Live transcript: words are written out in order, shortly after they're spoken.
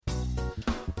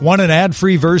Want an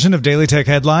ad-free version of Daily Tech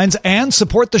Headlines and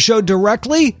support the show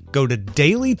directly? Go to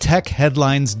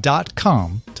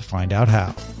dailytechheadlines.com to find out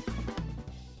how.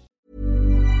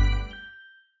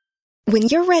 When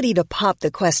you're ready to pop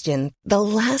the question, the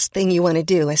last thing you want to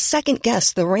do is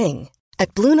second-guess the ring.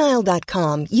 At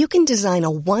BlueNile.com, you can design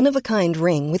a one-of-a-kind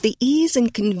ring with the ease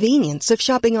and convenience of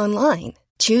shopping online.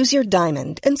 Choose your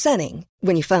diamond and setting.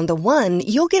 When you find the one,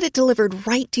 you'll get it delivered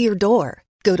right to your door.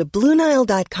 Go to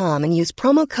BlueNile.com and use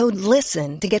promo code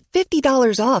LISTEN to get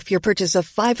 $50 off your purchase of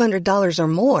 $500 or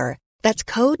more. That's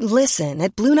code LISTEN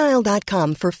at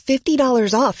BlueNile.com for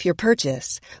 $50 off your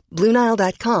purchase.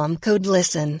 BlueNile.com, code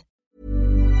LISTEN.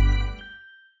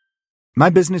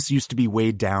 My business used to be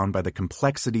weighed down by the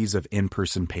complexities of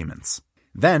in-person payments.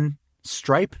 Then,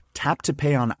 Stripe Tap to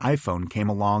Pay on iPhone came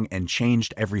along and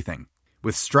changed everything.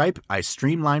 With Stripe, I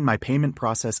streamlined my payment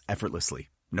process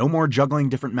effortlessly. No more juggling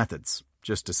different methods.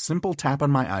 Just a simple tap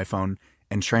on my iPhone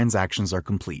and transactions are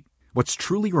complete. What's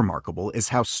truly remarkable is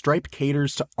how Stripe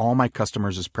caters to all my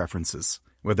customers' preferences.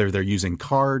 Whether they're using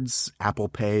cards, Apple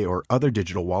Pay, or other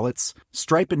digital wallets,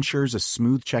 Stripe ensures a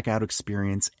smooth checkout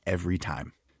experience every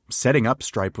time. Setting up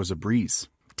Stripe was a breeze,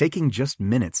 taking just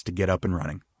minutes to get up and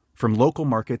running. From local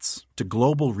markets to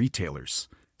global retailers,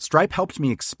 Stripe helped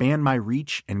me expand my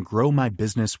reach and grow my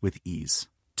business with ease.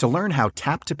 To learn how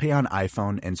Tap to Pay on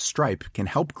iPhone and Stripe can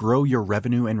help grow your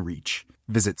revenue and reach,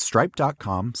 visit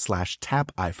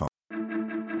stripe.com/tapiphone.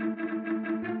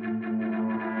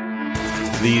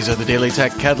 These are the Daily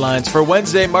Tech Headlines for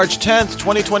Wednesday, March 10th,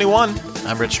 2021.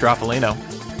 I'm Rich Stroffolino.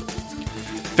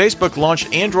 Facebook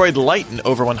launched Android Lite in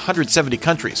over 170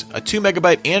 countries, a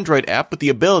 2-megabyte Android app with the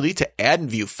ability to add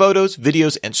and view photos,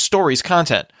 videos, and stories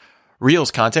content.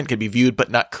 Reels content can be viewed but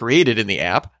not created in the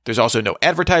app. There's also no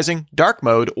advertising, dark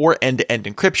mode, or end-to-end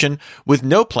encryption, with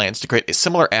no plans to create a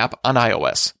similar app on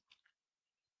iOS.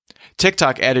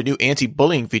 TikTok added new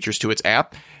anti-bullying features to its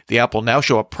app. The app will now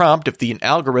show a prompt if the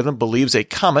algorithm believes a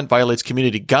comment violates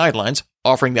community guidelines,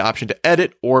 offering the option to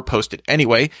edit or post it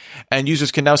anyway, and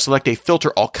users can now select a filter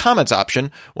all comments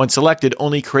option. When selected,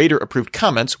 only creator-approved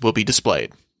comments will be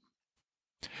displayed.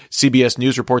 CBS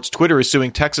News reports Twitter is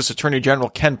suing Texas Attorney General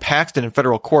Ken Paxton in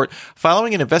federal court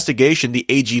following an investigation the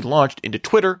AG launched into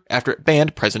Twitter after it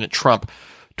banned President Trump.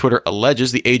 Twitter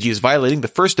alleges the AG is violating the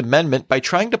First Amendment by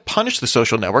trying to punish the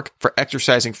social network for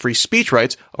exercising free speech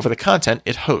rights over the content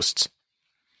it hosts.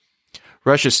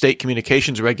 Russia's state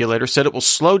communications regulator said it will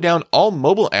slow down all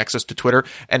mobile access to Twitter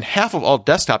and half of all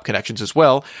desktop connections as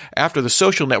well, after the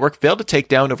social network failed to take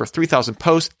down over 3,000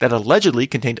 posts that allegedly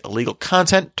contained illegal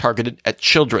content targeted at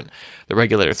children. The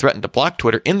regulator threatened to block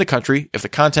Twitter in the country if the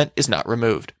content is not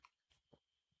removed.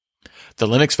 The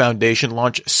Linux Foundation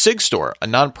launched SigStore, a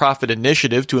nonprofit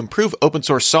initiative to improve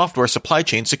open-source software supply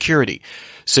chain security.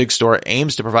 SigStore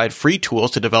aims to provide free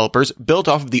tools to developers built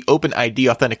off of the OpenID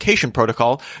authentication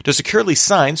protocol to securely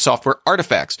sign software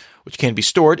artifacts, which can be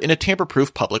stored in a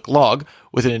tamper-proof public log,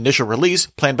 with an initial release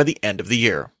planned by the end of the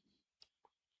year.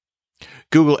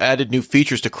 Google added new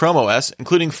features to Chrome OS,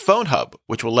 including Phone Hub,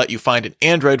 which will let you find an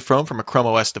Android phone from a Chrome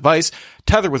OS device,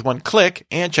 tether with one click,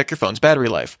 and check your phone's battery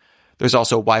life. There's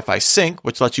also Wi-Fi Sync,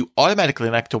 which lets you automatically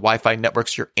connect to Wi-Fi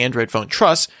networks your Android phone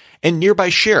trusts, and Nearby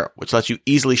Share, which lets you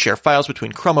easily share files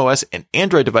between Chrome OS and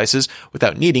Android devices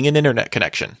without needing an internet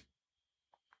connection.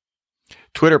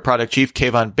 Twitter product chief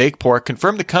Kayvon Beykpour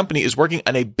confirmed the company is working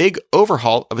on a big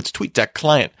overhaul of its TweetDeck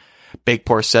client.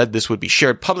 Beykpour said this would be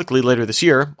shared publicly later this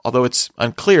year, although it's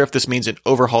unclear if this means an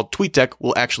overhauled TweetDeck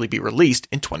will actually be released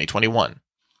in 2021.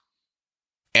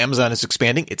 Amazon is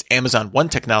expanding its Amazon One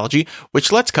technology,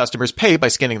 which lets customers pay by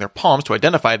scanning their palms to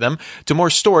identify them, to more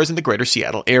stores in the greater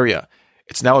Seattle area.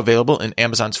 It's now available in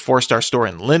Amazon's 4-star store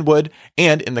in Linwood,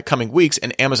 and in the coming weeks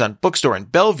an Amazon bookstore in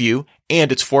Bellevue, and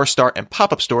its 4-star and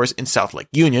pop-up stores in South Lake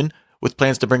Union, with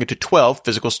plans to bring it to 12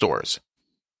 physical stores.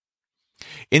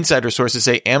 Insider sources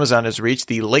say Amazon has reached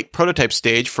the late prototype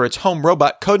stage for its home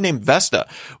robot codenamed Vesta,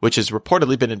 which has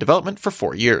reportedly been in development for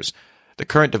 4 years. The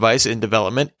current device in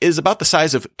development is about the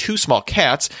size of 2 small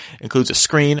cats, includes a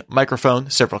screen, microphone,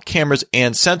 several cameras,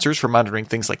 and sensors for monitoring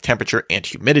things like temperature and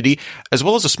humidity, as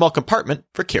well as a small compartment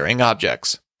for carrying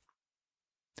objects.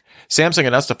 Samsung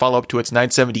announced a follow-up to its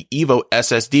 970 EVO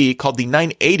SSD called the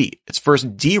 980, its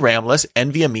first DRAM-less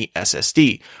NVMe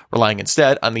SSD, relying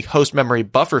instead on the host memory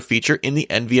buffer feature in the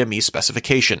NVMe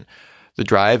specification. The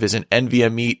drive is an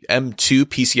NVMe M2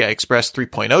 PCI Express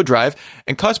 3.0 drive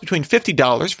and costs between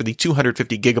 $50 for the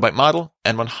 250GB model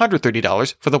and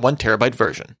 $130 for the 1TB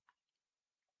version.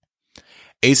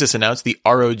 Asus announced the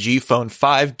ROG Phone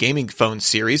 5 gaming phone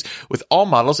series with all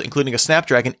models including a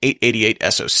Snapdragon 888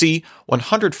 SoC,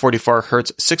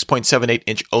 144Hz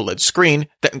 6.78-inch OLED screen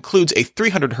that includes a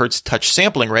 300Hz touch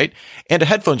sampling rate, and a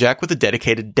headphone jack with a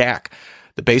dedicated DAC.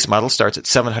 The base model starts at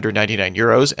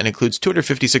 €799 and includes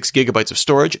 256 gigabytes of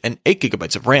storage and 8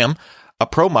 gigabytes of RAM. A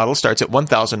Pro model starts at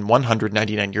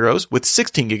 €1,199 with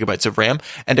 16 gigabytes of RAM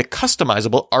and a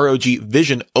customizable ROG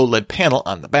Vision OLED panel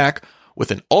on the back, with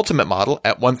an Ultimate model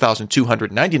at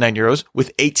 €1,299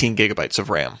 with 18 gigabytes of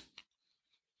RAM.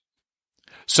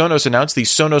 Sonos announced the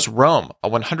Sonos Roam, a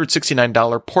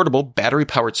 $169 portable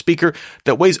battery-powered speaker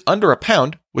that weighs under a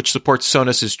pound, which supports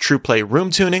Sonos' TruePlay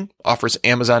room tuning, offers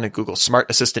Amazon and Google Smart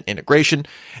Assistant integration,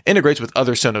 integrates with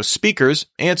other Sonos speakers,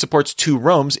 and supports 2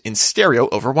 Roams in stereo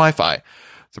over Wi-Fi.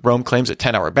 The Roam claims a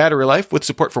 10-hour battery life with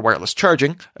support for wireless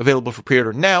charging, available for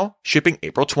pre-order now, shipping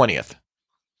April 20th.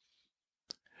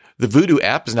 The Vudu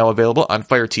app is now available on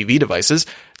Fire TV devices.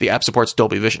 The app supports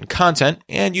Dolby Vision content,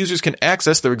 and users can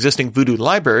access their existing Vudu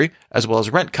library as well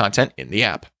as rent content in the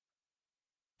app.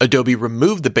 Adobe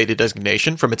removed the beta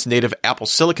designation from its native Apple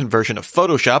Silicon version of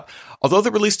Photoshop, although the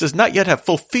release does not yet have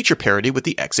full feature parity with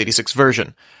the x86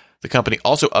 version. The company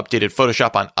also updated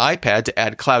Photoshop on iPad to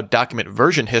add cloud document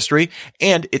version history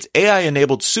and its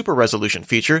AI-enabled super resolution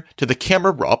feature to the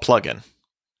Camera Raw plugin.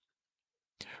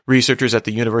 Researchers at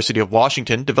the University of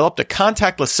Washington developed a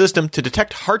contactless system to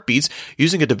detect heartbeats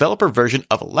using a developer version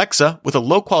of Alexa with a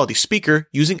low-quality speaker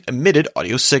using emitted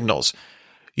audio signals.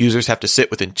 Users have to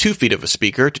sit within 2 feet of a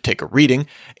speaker to take a reading,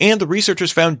 and the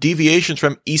researchers found deviations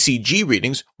from ECG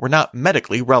readings were not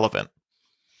medically relevant.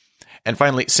 And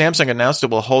finally, Samsung announced it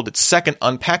will hold its second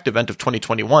Unpacked event of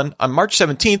 2021 on March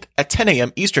 17th at 10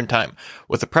 a.m. Eastern Time,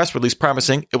 with a press release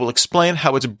promising it will explain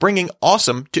how it's bringing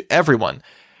awesome to everyone.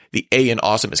 The A in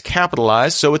awesome is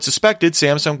capitalized, so it's suspected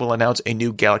Samsung will announce a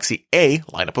new Galaxy A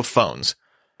lineup of phones.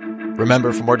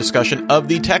 Remember, for more discussion of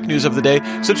the tech news of the day,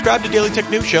 subscribe to Daily Tech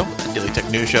News Show at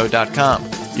dailytechnewsshow.com.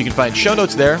 You can find show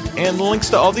notes there and links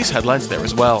to all these headlines there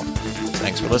as well.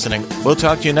 Thanks for listening. We'll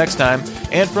talk to you next time.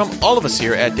 And from all of us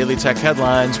here at Daily Tech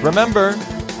Headlines, remember,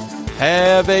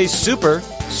 have a super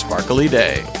sparkly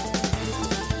day.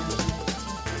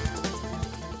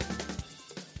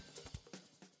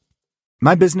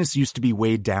 My business used to be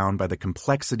weighed down by the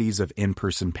complexities of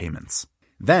in-person payments.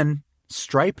 Then,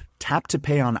 Stripe Tap to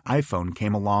Pay on iPhone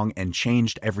came along and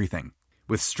changed everything.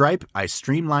 With Stripe, I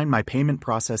streamlined my payment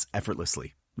process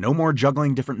effortlessly. No more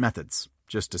juggling different methods.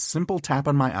 Just a simple tap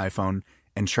on my iPhone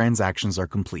and transactions are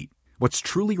complete. What's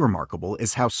truly remarkable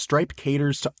is how Stripe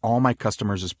caters to all my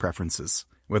customers' preferences.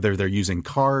 Whether they're using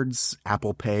cards,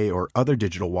 Apple Pay, or other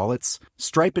digital wallets,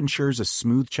 Stripe ensures a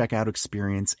smooth checkout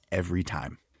experience every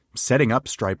time. Setting up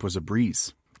Stripe was a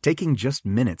breeze, taking just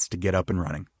minutes to get up and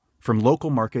running. From local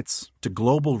markets to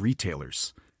global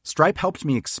retailers, Stripe helped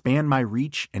me expand my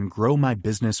reach and grow my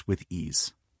business with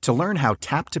ease. To learn how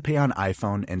Tap to Pay on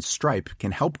iPhone and Stripe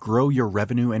can help grow your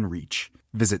revenue and reach,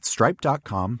 visit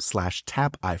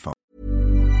stripe.com/tapiphone.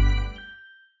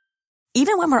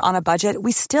 Even when we're on a budget,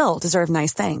 we still deserve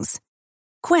nice things.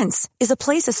 Quince is a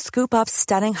place to scoop up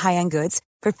stunning high-end goods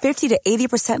for 50 to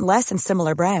 80% less than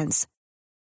similar brands.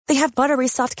 They have buttery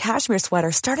soft cashmere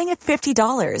sweaters starting at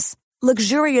 $50,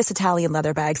 luxurious Italian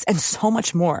leather bags, and so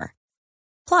much more.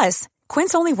 Plus,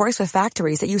 Quince only works with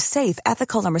factories that use safe,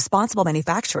 ethical, and responsible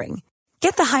manufacturing.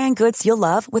 Get the high-end goods you'll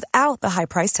love without the high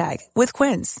price tag with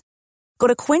Quince. Go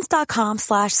to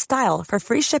quince.com/style for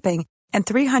free shipping and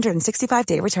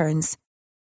 365-day returns.